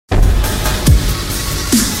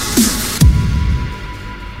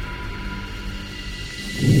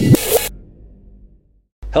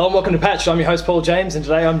Hello and welcome to Patch. I'm your host Paul James, and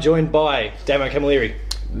today I'm joined by Damo Camilleri.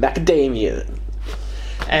 Macadamia.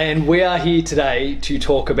 And we are here today to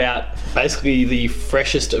talk about basically the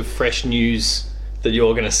freshest of fresh news that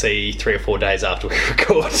you're going to see 3 or 4 days after we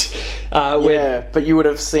record. But you would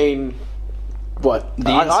have seen what?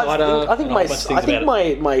 The Insider. I think my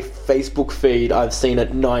Facebook feed I've seen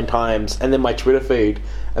it 9 times, and then my Twitter feed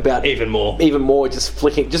about even more, just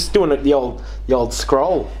flicking, just doing it the old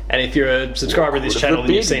scroll. And if you're a subscriber of this channel,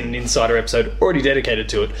 then you've seen an Insider episode already dedicated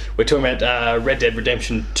to it. We're talking about Red Dead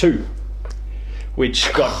Redemption 2,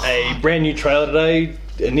 which got a brand new trailer today.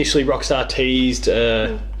 Initially, Rockstar teased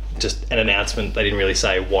just an announcement. They didn't really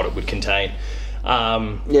say what it would contain. It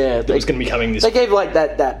was going to be coming this. They gave like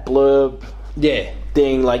that blurb,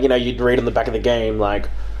 thing, like, you know, you'd read on the back of the game, like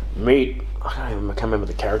meet. I can't remember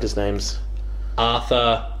the characters' names.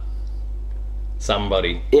 Arthur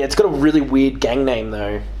somebody. Yeah, it's got a really weird gang name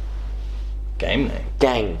though. Game name?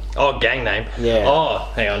 Gang. Oh, gang name. Yeah. Oh,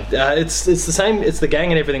 hang on. It's the same. It's the gang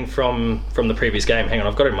and everything from the previous game. Hang on,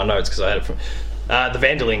 I've got it in my notes because I had it from the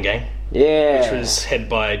Vanderlyn gang. Yeah. Which was headed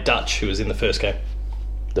by Dutch, who was in the first game.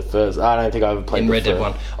 The first. I don't think I ever played in Red Dead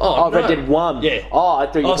 1. Oh, no. Red Dead 1. Yeah. Oh, I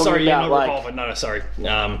thought you were talking about not Revolver. No, sorry.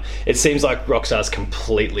 It seems like Rockstar's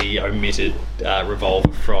completely omitted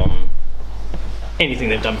Revolver from anything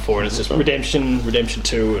they've done before, and it's just Redemption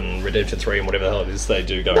 2, and Redemption 3, and whatever the hell it is they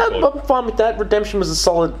do going forward. I'm fine with that. Redemption was a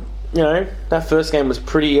solid, you know, that first game was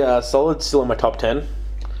pretty solid, still in my top 10.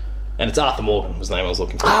 And it's Arthur Morgan was the name I was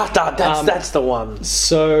looking for. That's the one.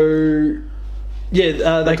 So,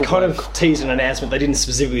 yeah, they kind of teased an announcement. They didn't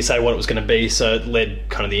specifically say what it was going to be, so it led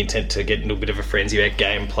kind of the intent to get into a bit of a frenzy about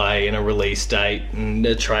gameplay and a release date and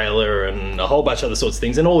a trailer and a whole bunch of other sorts of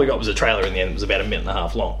things. And all we got was a trailer in the end. It was about 1.5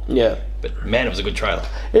 minutes long. Yeah. But man, it was a good trailer.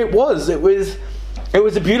 It was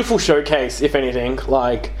a beautiful showcase, if anything.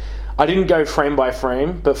 Like, I didn't go frame by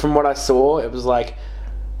frame, but from what I saw, it was like,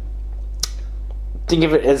 think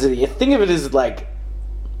of it as like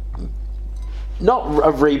not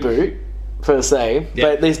a reboot per se,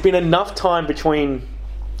 but there's been enough time between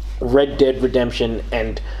Red Dead Redemption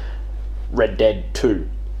and Red Dead 2.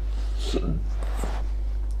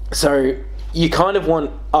 So you kind of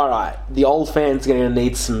want, alright, the old fans are going to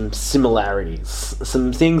need some similarities,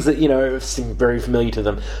 some things that, you know, seem very familiar to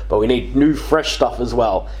them, but we need new, fresh stuff as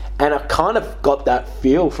well. And I kind of got that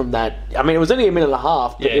feel from that. I mean, it was only 1.5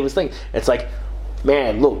 minutes, but it was it's like,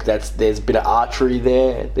 man, look, there's a bit of archery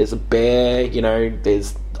there, there's a bear, you know,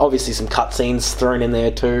 there's obviously some cutscenes thrown in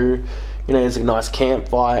there too, you know, there's a nice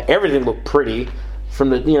campfire, everything looked pretty. From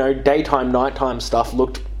the, you know, daytime, nighttime stuff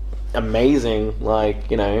looked amazing, like,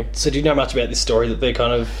 you know. So do you know much about this story that they're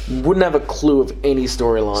kind of... Wouldn't have a clue of any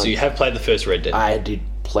storyline. So you have played the first Red Dead? I did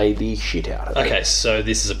play the shit out of it. Okay, so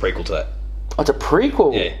this is a prequel to that. Oh, it's a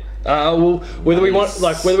prequel? Yeah. Well, whether we want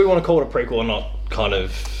to call it a prequel or not, kind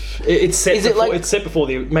of... It's set before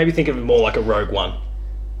the... Maybe think of it more like a Rogue One.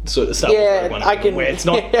 Sort of stuff. Yeah, Rogue One, where it's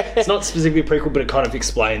not specifically a prequel, but it kind of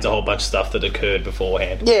explains a whole bunch of stuff that occurred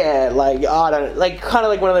beforehand. Yeah, like, I don't... Like, kind of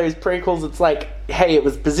like one of those prequels, it's like, hey, it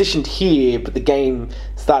was positioned here, but the game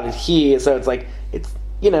started here, so it's like, it's,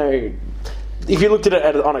 you know... If you looked at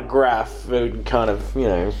it on a graph, it would kind of, you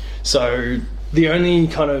know... So... The only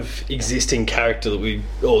kind of existing character we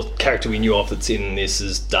knew of that's in this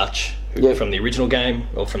is Dutch, from the original game,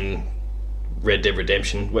 or from Red Dead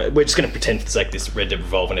Redemption. We're just going to pretend for the sake this Red Dead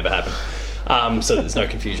Revolver never happened, so there's no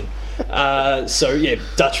confusion.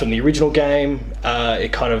 Dutch from the original game.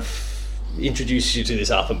 It kind of introduces you to this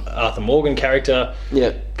Arthur Morgan character.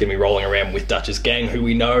 Yeah. Going to be rolling around with Dutch's gang, who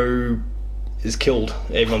we know is killed.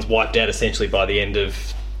 Everyone's wiped out essentially by the end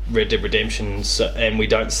of Red Dead Redemption, and we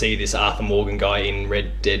don't see this Arthur Morgan guy in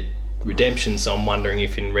Red Dead Redemption, so I'm wondering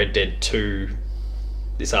if in Red Dead 2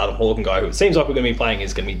 this Arthur Morgan guy, who it seems like we're going to be playing,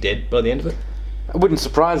 is going to be dead by the end of it. It wouldn't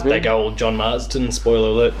surprise me. They go all John Marston, spoiler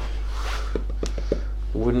alert.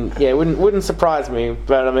 Wouldn't surprise me,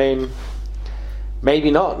 but I mean,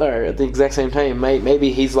 maybe not though, at the exact same time.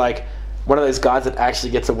 Maybe he's like one of those guys that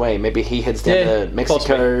actually gets away. Maybe he heads down to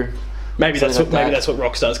Mexico. Possibly. Maybe that's what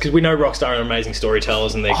Rockstar's, because we know Rockstar are amazing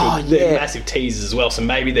storytellers, and they're good. They're massive teasers as well. So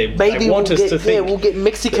maybe they want us to think. We'll get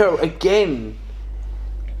Mexico again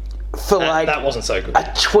for that wasn't so good. A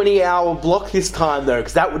 20-hour block this time though,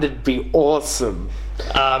 because that would be awesome.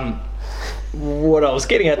 What I was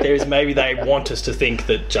getting at there is maybe they want us to think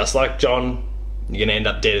that just like John, you're going to end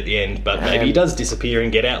up dead at the end, but maybe he does disappear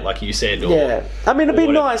and get out, like you said. I mean, it'd be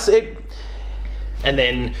nice. And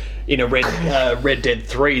then in a Red Dead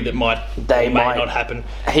 3 that might not happen.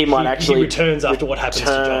 He returns after what happens to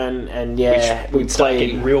John. And which would start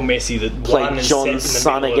getting real messy. That play one is John's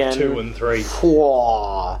set in the middle son again. Of 2 and 3.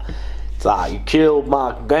 Whoa. It's like, you killed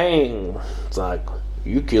my gang. It's like,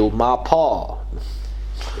 you killed my paw.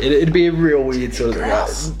 It'd be a real weird sort of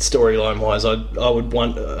Gross. storyline wise.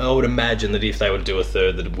 I would imagine that if they were to do a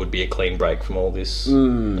third, that it would be a clean break from all this.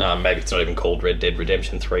 Maybe it's not even called Red Dead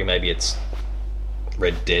Redemption 3. Maybe it's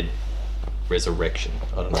Red Dead Resurrection.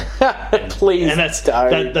 I don't know. Please, and that's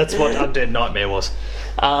what Undead Nightmare was.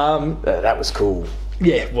 That was cool.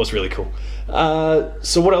 Yeah, it was really cool.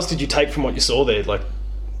 So what else did you take from what you saw there? Like,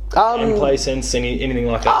 gameplay sense, anything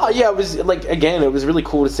like that? Oh yeah, it was like, again, it was really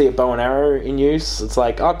cool to see a bow and arrow in use. It's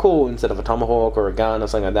like, oh cool, instead of a tomahawk or a gun or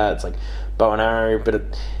something like that, it's like bow and arrow, but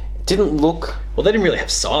it didn't look... Well, they didn't really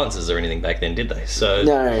have silencers or anything back then, did they? So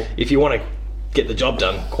no. If you want to get the job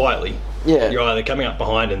done quietly, yeah, you're either coming up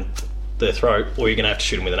behind and their throat, or you're going to have to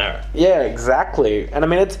shoot them with an arrow. Yeah, exactly. And I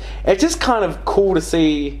mean, it's just kind of cool to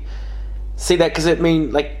see that, because I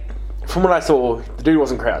mean, like, from what I saw, the dude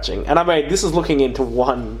wasn't crouching, and I mean, this is looking into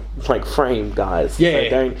one like frame, guys. Yeah, so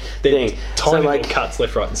don't think. Tiny like, little cuts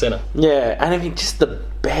left, right, and center. Yeah, and I mean, just the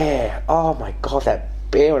bear. Oh my god, that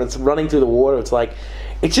bear when it's running through the water. It's like,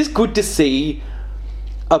 it's just good to see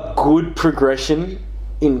a good progression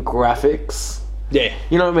in graphics. Yeah,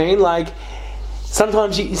 you know what I mean, like.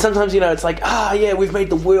 Sometimes you know, it's like, yeah, we've made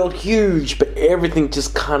the world huge, but everything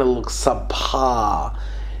just kind of looks subpar.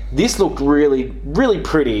 This looked really, really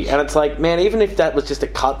pretty, and it's like, man, even if that was just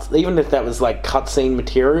even if that was like cutscene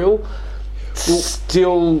material,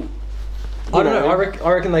 still. I don't know.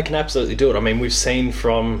 I reckon they can absolutely do it. I mean, we've seen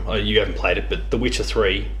from you haven't played it, but The Witcher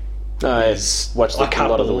 3. I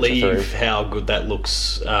can't believe how good that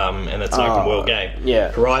looks, and that's an open world game.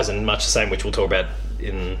 Yeah, Horizon, much the same, which we'll talk about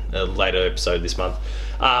in a later episode this month.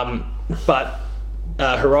 But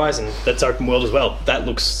Horizon, that's open world as well. That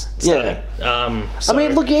looks stunning. Yeah. I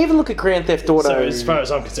mean, look, you even look at Grand Theft Auto. So as far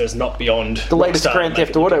as I'm concerned, it's not beyond the latest Grand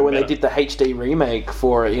Theft Auto when they did the HD remake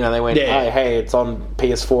for it. You know, they went, hey, it's on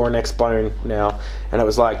PS4 and Xbone now, and it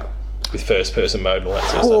was like, with first person mode and all that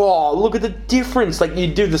sort of stuff. Oh, look at the difference! Like, you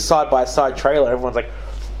do the side by side trailer, everyone's like,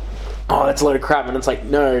 oh, that's a load of crap, and it's like,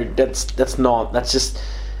 no, that's not.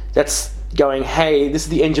 That's going, hey, this is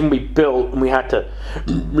the engine we built, and we had to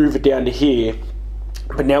move it down to here.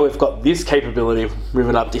 But now we've got this capability of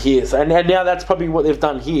moving up to here. So, and now that's probably what they've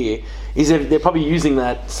done here, is they're probably using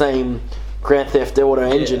that same Grand Theft Auto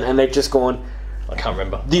engine, and they've just gone, I can't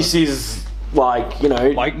remember. This is, like, you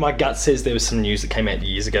know... My gut says there was some news that came out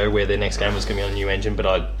years ago where their next game was going to be on a new engine, but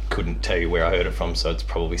I couldn't tell you where I heard it from, so it's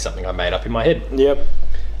probably something I made up in my head. Yep.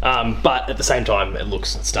 But at the same time, it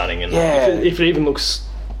looks stunning, and yeah. if it even looks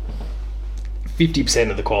 50%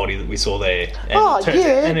 of the quality that we saw there, and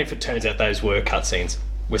and if it turns out those were cutscenes,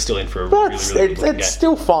 we're still in for a really good game. It's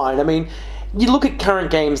still fine. I mean, you look at current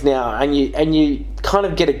games now, and you kind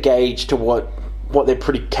of get a gauge to what they're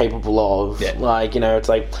pretty capable of. Yeah. Like, you know, it's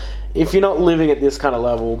like, if you're not living at this kind of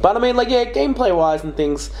level, but I mean, like, yeah, gameplay wise and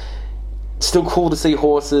things, still cool to see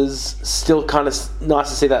horses, still kind of nice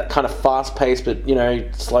to see that kind of fast paced, but, you know,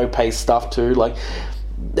 slow paced stuff too. Like,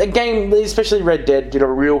 the game, especially Red Dead, did a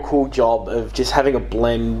real cool job of just having a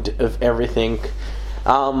blend of everything.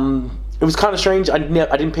 It was kind of strange. I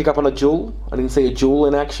didn't pick up on a duel. I didn't see a duel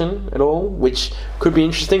in action at all, which could be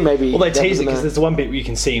interesting. Maybe. Well, they tease it because there's the one bit where you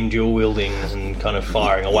can see him dual wielding and kind of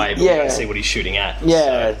firing away, but we don't see what he's shooting at.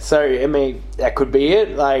 Yeah, so I mean, that could be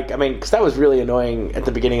it. Like, I mean, because that was really annoying at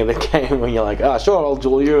the beginning of the game when you're like, "Oh, sure, I'll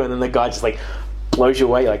duel you," and then the guy just like blows you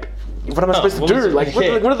away. Like, what am I supposed to do? Like, what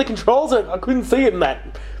are the controls? I couldn't see it in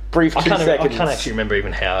that brief 2 seconds. I can't actually remember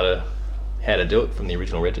even how to do it from the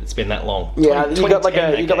original Red Dead. It's been that long. Yeah, you got like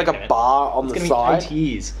a bar on the side. It's going to be 8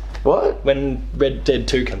 years. What? When Red Dead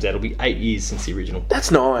 2 comes out, it'll be 8 years since the original. That's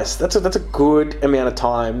nice. That's a good amount of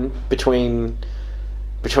time between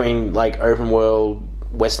like open world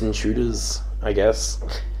Western shooters, I guess.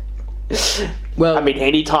 Well, I mean,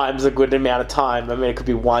 any time's a good amount of time. I mean, it could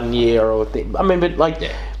be 1 year or I mean, but like.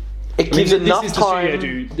 Yeah. It gives enough this is time. The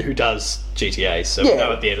studio who does GTA, so we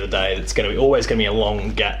know at the end of the day it's going to be always going to be a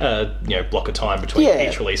long block of time between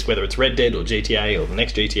each release, whether it's Red Dead or GTA or the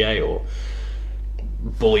next GTA or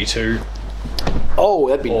Bully 2. Oh,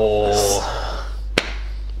 that'd be nice.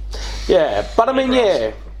 Yeah, but I mean,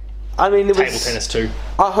 it was Table Tennis 2.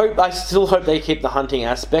 I still hope they keep the hunting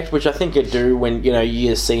aspect, which I think you do when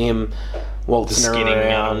you see him waltzing around, skinning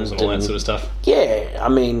animals and all that sort of stuff. Yeah, I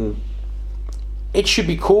mean. It should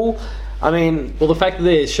be cool. I mean... Well, the fact that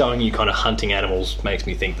they're showing you kind of hunting animals makes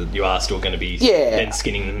me think that you are still going to be then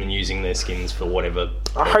skinning them and using their skins for whatever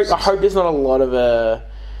purposes. I hope there's not a lot of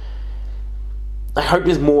I hope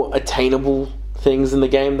there's more attainable things in the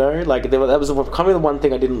game though. Like that was kind of the one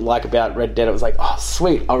thing I didn't like about Red Dead. It was like, oh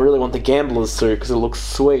sweet, I really want the gambler's suit because it looks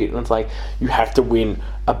sweet, and it's like you have to win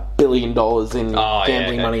 $1 billion in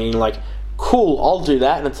gambling money, and you're like, cool, I'll do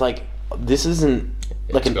that, and it's like this isn't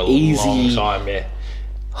like an easy long time,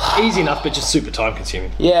 easy enough, but just super time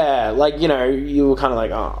consuming. Yeah, like you were kind of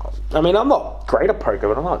like, oh, I mean, I'm not great at poker,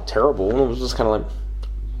 but I'm not terrible, and it was just kind of like,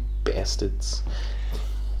 bastards.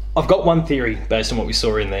 I've got one theory based on what we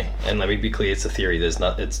saw in there, and let me be clear, it's a theory.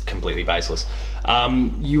 It's completely baseless.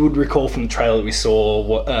 You would recall from the trailer that we saw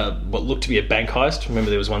what looked to be a bank heist. Remember,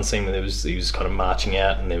 there was one scene where he was kind of marching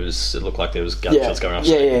out, and it looked like there was gunshots going off.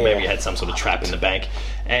 Maybe he had some sort of trap in the bank,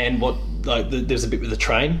 and there's a bit with the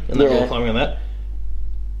train, and they're all climbing on that.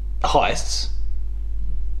 Heists,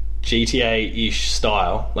 GTA-ish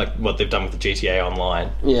style, like what they've done with the GTA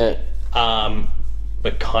Online. Yeah.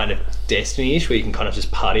 But kind of Destiny-ish, where you can kind of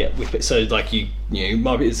just party up with it. So, like, you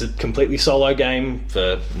it's a completely solo game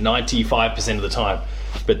for 95% of the time.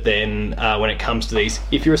 But then when it comes to these,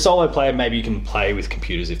 if you're a solo player, maybe you can play with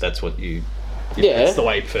computers if that's what that's the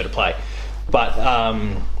way you prefer to play. But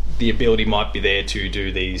the ability might be there to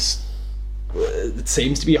do these. It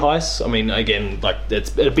seems to be heists. I mean, again, like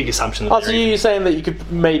that's a big assumption. So you're saying that you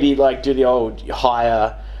could maybe like do the old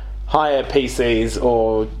hire PCs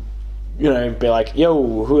or. Be like,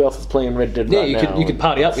 yo, who else is playing Red Dead right now? You could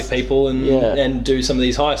party up with people and do some of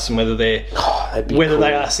these heists, and whether they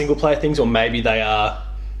are single player things or maybe they are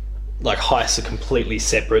like heists are completely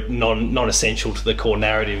separate, non-essential to the core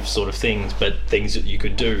narrative sort of things, but things that you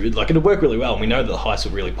could do. Like it'd work really well. And we know that the heists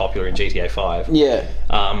were really popular in GTA 5. Yeah.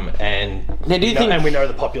 And we know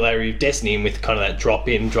the popularity of Destiny, and with kind of that drop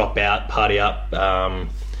in, drop out, party up.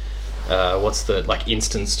 What's the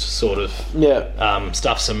instanced sort of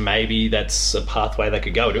stuff, so maybe that's a pathway they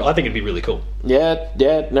could go to. I think it'd be really cool. That'd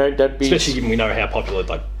be, especially given we know how popular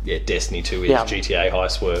Destiny 2 is, GTA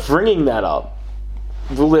heists were. Bringing that up,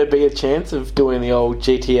 will there be a chance of doing the old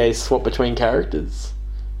GTA swap between characters?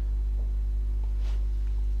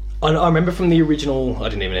 I remember from the original, I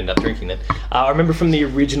didn't even end up drinking then, I remember from the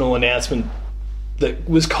original announcement that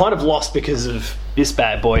was kind of lost because of this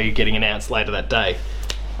bad boy getting announced later that day.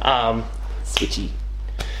 Switchy.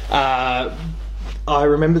 I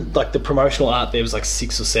remember the promotional art. There was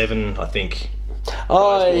 6 or 7, I think.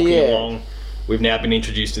 Along. We've now been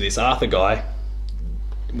introduced to this Arthur guy.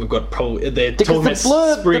 We've got they're talking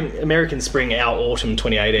about American Spring, our autumn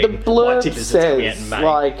 2018. The blurb says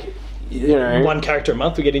one character a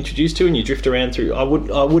month we get introduced to, and you drift around through. I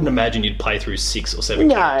wouldn't imagine you'd play through 6 or 7.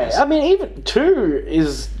 characters. I mean even 2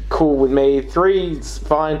 is cool with me. 3's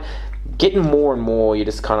fine. Getting more and more, you're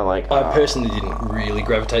just kind of like... I personally didn't really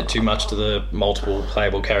gravitate too much to the multiple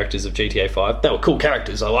playable characters of GTA 5. They were cool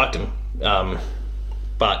characters, I liked them.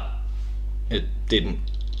 But it didn't...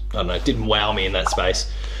 I don't know, it didn't wow me in that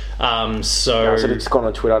space. So... I should have just gone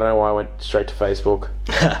on Twitter. I don't know why I went straight to Facebook.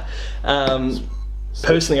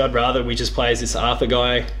 Personally, I'd rather we just play as this Arthur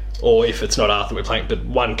guy, or if it's not Arthur, we're playing but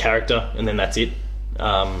one character, and then that's it.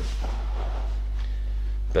 But...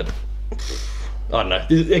 I don't know.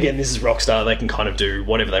 Again, this is Rockstar. They can kind of do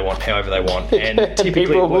whatever they want, however they want, and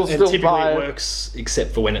typically it works,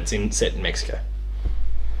 except for when it's set in Mexico.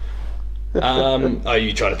 Are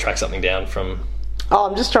you trying to track something down from? Oh,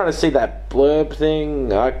 I'm just trying to see that blurb thing.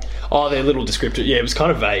 Their little descriptor. Yeah, it was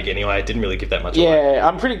kind of vague anyway. It didn't really give that much away. Yeah,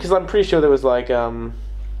 I'm pretty sure there was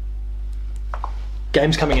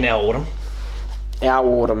games coming in our autumn. Our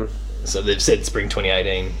autumn. So they've said spring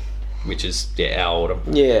 2018. Which is our autumn.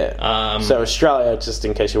 Yeah. So Australia, just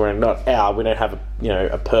in case you're wondering, not our. We don't have a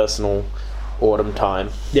personal autumn time.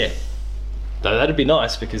 Yeah. Though that'd be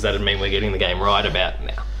nice because that'd mean we're getting the game right about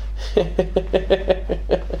now.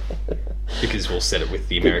 Because we'll set it with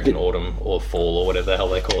the American autumn or fall or whatever the hell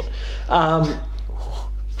they call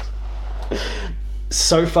it.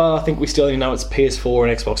 So far, I think we still only know it's PS4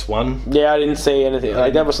 and Xbox One. Yeah, I didn't see anything.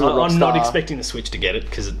 That wasn't I'm not expecting the Switch to get it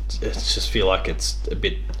because it just feel like it's a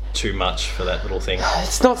bit too much for that little thing.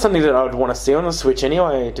 It's not something that I would want to see on the Switch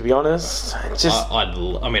anyway, to be honest. I'd still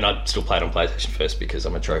play it on PlayStation first because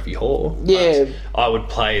I'm a trophy whore. Yeah. I would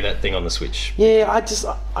play that thing on the Switch. Yeah,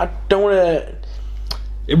 I don't want to...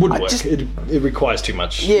 It wouldn't work. It requires too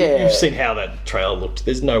much. Yeah. You've seen how that trailer looked.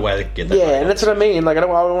 There's no way they could get that. Yeah, and that's what I mean. I don't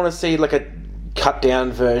want to see a cut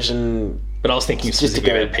down version. But I was thinking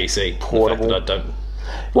specifically about PC. Portable. The fact that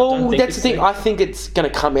that's the thing. I think it's going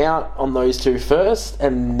to come out on those 2 first,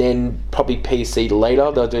 and then probably PC later.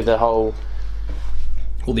 They'll do the whole.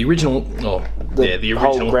 Well, the original. The original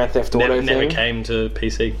whole Grand Theft Auto thing never came to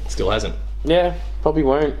PC. Still hasn't. Yeah, probably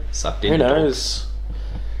won't. Sucked in. Who knows?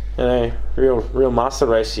 Real master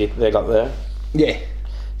race they got there. Yeah,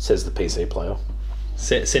 says the PC player.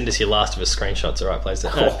 Send us your Last of Us screenshots, alright,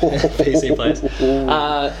 PC players.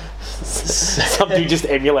 Some dude just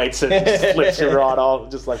emulates it, just flips it right off,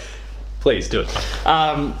 just like... Please do it.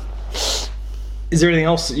 Is there anything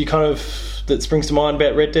else that you that springs to mind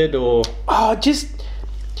about Red Dead, or...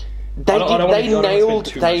 They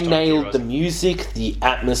nailed the music, the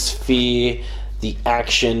atmosphere, the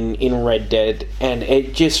action in Red Dead, and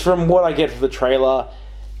it just, from what I get from the trailer,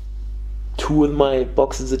 2 of my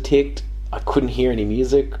boxes are ticked. I couldn't hear any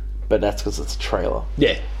music, but that's because it's a trailer.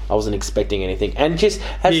 Yeah. I wasn't expecting anything. And just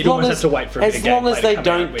as long as, have to wait for a bit of gameplay as they to come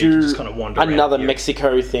don't out, do just kind of wander another around,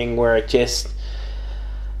 Mexico thing where it just...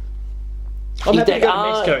 I'm happy to go to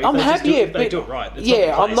Mexico if I'm happy if they do it right.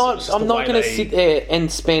 It's I'm not going to sit there and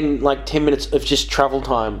spend like 10 minutes of just travel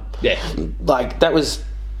time. Yeah. Like, that was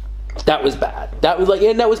bad. That was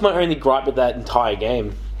that was my only gripe with that entire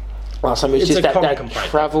game. Last time, it was just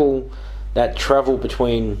that travel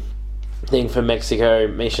between thing for Mexico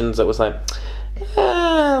missions that was like, people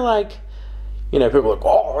are like,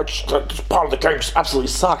 oh, this part of the game just absolutely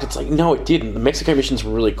sucked. It's like, no, it didn't. The Mexico missions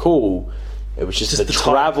were really cool. It was just the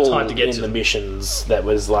travel time to get in to the them. Missions that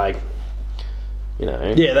was like,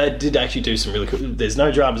 Yeah, they did actually do some really cool... There's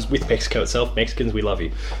no dramas with Mexico itself. Mexicans, we love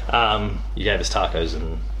you. You gave us tacos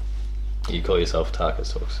and you call yourself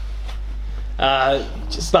Tacos Talks.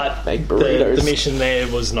 But the mission there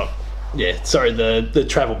was not... Yeah, sorry, the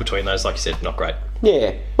travel between those, like you said, not great.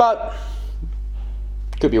 Yeah, but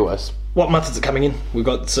could be worse. What month is it coming in? We've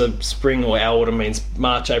got spring, or our autumn means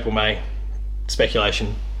March, April, May.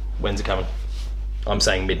 Speculation. When's it coming? I'm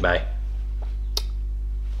saying mid-May.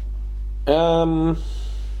 That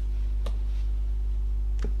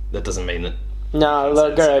doesn't mean that... No,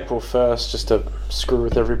 they'll go April 1st just to screw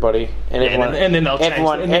with everybody. And then they'll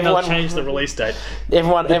change the release date.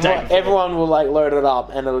 Everyone will load it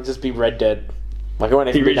up and it'll just be Red Dead. Like, it won't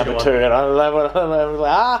even be number 2. And I'm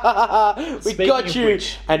like, we got you!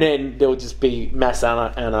 And then there'll just be mass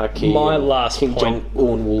anarchy. My last King point...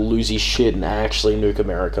 Jong-un will lose his shit and actually nuke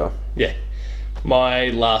America. Yeah. My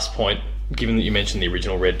last point, given that you mentioned the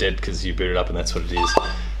original Red Dead, because you boot it up and that's what it is,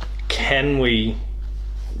 can we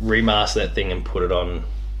remaster that thing and put it on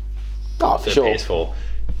the PS4?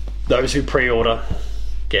 Those who pre-order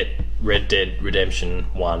get Red Dead Redemption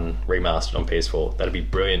 1 remastered on PS4. That'd be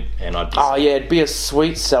brilliant, and I'd... it'd be a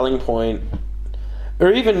sweet selling point.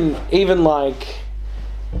 Or even like...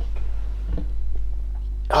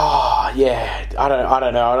 I don't know. I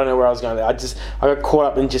don't know where I was going there. I got caught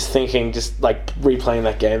up in just thinking, just like replaying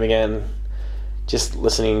that game again, just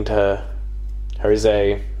listening to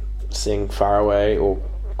Jose sing "Far Away" or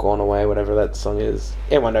 "Gone Away," whatever that song is.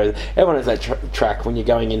 Everyone knows that track when you're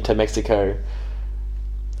going into Mexico.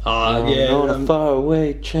 On a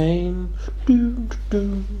faraway train. And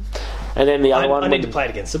then the other one. I need to play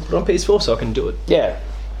it again. So put it on PS4 so I can do it. Yeah.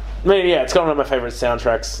 I mean, yeah, it's got one of my favourite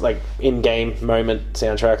soundtracks, like in-game moment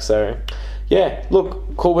soundtracks. So, yeah,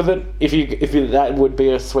 look, cool with it. If you that would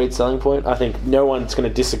be a sweet selling point. I think no one's going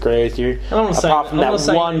to disagree with you, apart from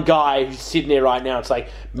that one guy who's sitting there right now. It's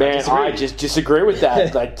like, man, I just disagree with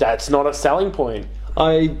that. Like, that's not a selling point.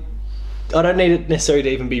 I don't need it necessarily to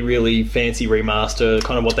even be really fancy remaster,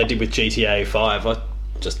 kind of what they did with GTA 5. I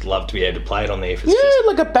just love to be able to play it on there. If it's just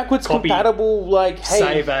like a backwards compatible, like, hey,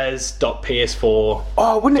 save as .ps4.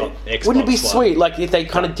 Oh, wouldn't it be sweet? Like, if they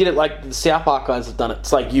kind of did it like the South Park guys have done it.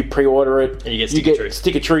 It's like you pre-order it, and you get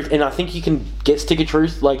Stick of Truth, and I think you can get Stick of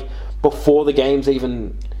Truth like before the game's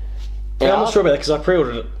even. Yeah, I'm not sure about that because I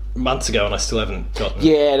pre-ordered it months ago and I still haven't gotten.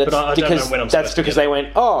 Yeah, that's but I because don't know when I'm that's because they went,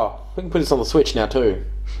 we can put this on the Switch now too.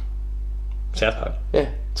 South Park.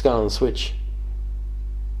 Yeah, it's going on the Switch.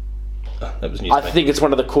 That was news. I think it's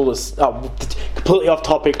one of the coolest. Completely off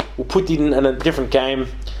topic. We'll put it in a different game.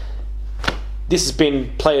 This has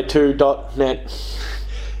been Player2.net.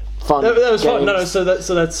 Fun. That was fun. No, so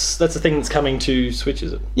that's the thing that's coming to Switch,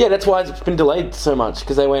 is it? Yeah, that's why it's been delayed so much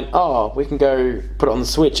because they went, we can go put it on the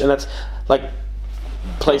Switch, and that's like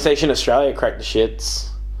PlayStation Australia cracked the shits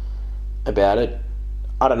about it.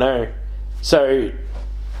 I don't know. So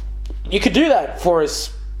you could do that for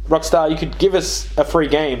us, Rockstar. You could give us a free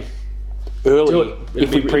game early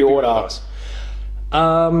if we pre-order. But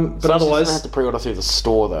so otherwise, I have to pre-order through the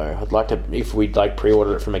store though. I'd like to if we'd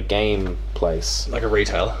pre-order it from a game place, like a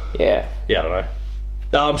retailer. Yeah, I don't know.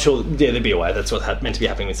 I'm sure. Yeah, there'd be a way. That's what's meant to be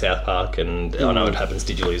happening with South Park, and I know it happens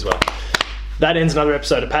digitally as well. That ends another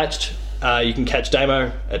episode of Patched. You can catch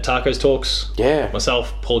Damo at Tacos Talks. Yeah.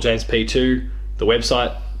 Myself, Paul James P2. The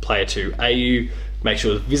website Player2AU. Make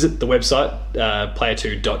sure to visit the website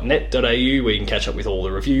player2.net.au where you can catch up with all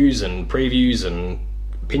the reviews and previews and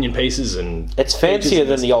opinion pieces and It's fancier pages.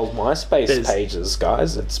 than the old MySpace There's- pages,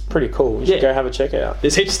 guys. It's pretty cool. You should Yeah. go have a check out.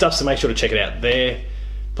 There's heaps of stuff, so make sure to check it out there.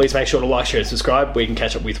 Please make sure to like, share, and subscribe. We can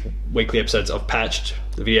catch up with weekly episodes of Patched,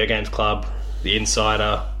 the Video Games Club, The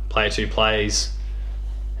Insider, Player 2 Plays,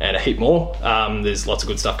 and a heap more. There's lots of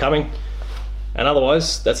good stuff coming. And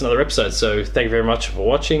otherwise, that's another episode. So thank you very much for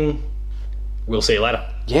watching. We'll see you later.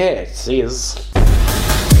 Yeah, see yous.